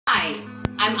Hi,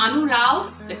 I'm Anu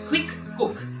Rao, the quick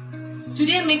cook.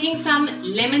 Today I'm making some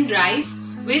lemon rice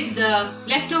with the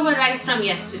leftover rice from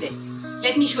yesterday.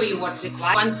 Let me show you what's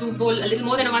required. 1 soup bowl, a little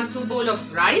more than 1 soup bowl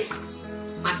of rice,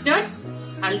 mustard,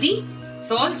 haldi,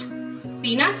 salt,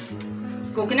 peanuts,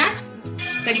 coconut,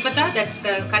 curry pata, that's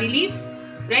curry leaves,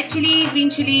 red chili, green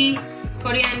chili,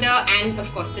 coriander, and of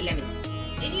course the lemon.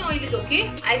 Any oil is okay.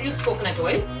 I've used coconut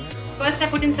oil. First I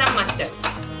put in some mustard.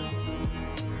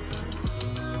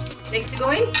 Next to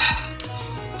go in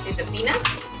is the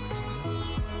peanuts,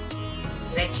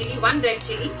 red chili, 1 red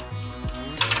chili,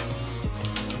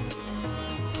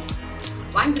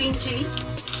 1 green chili,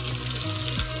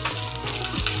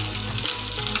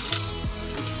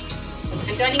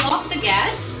 I'm turning off the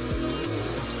gas.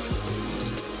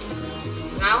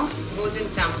 Now goes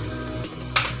in some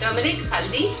turmeric,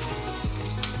 haldi,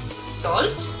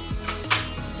 salt,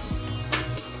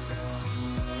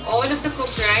 all of the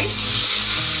cooked rice.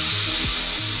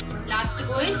 Last to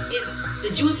go in is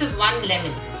the juice of 1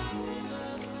 lemon.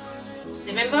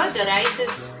 Remember, the rice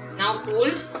is now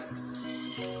cooled,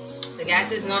 the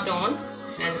gas is not on,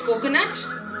 and the coconut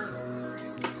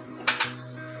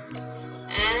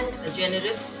and a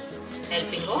generous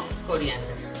helping of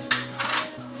coriander.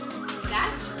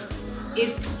 That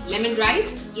is lemon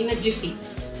rice in a jiffy.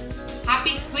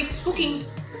 Happy quick cooking.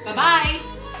 Bye bye.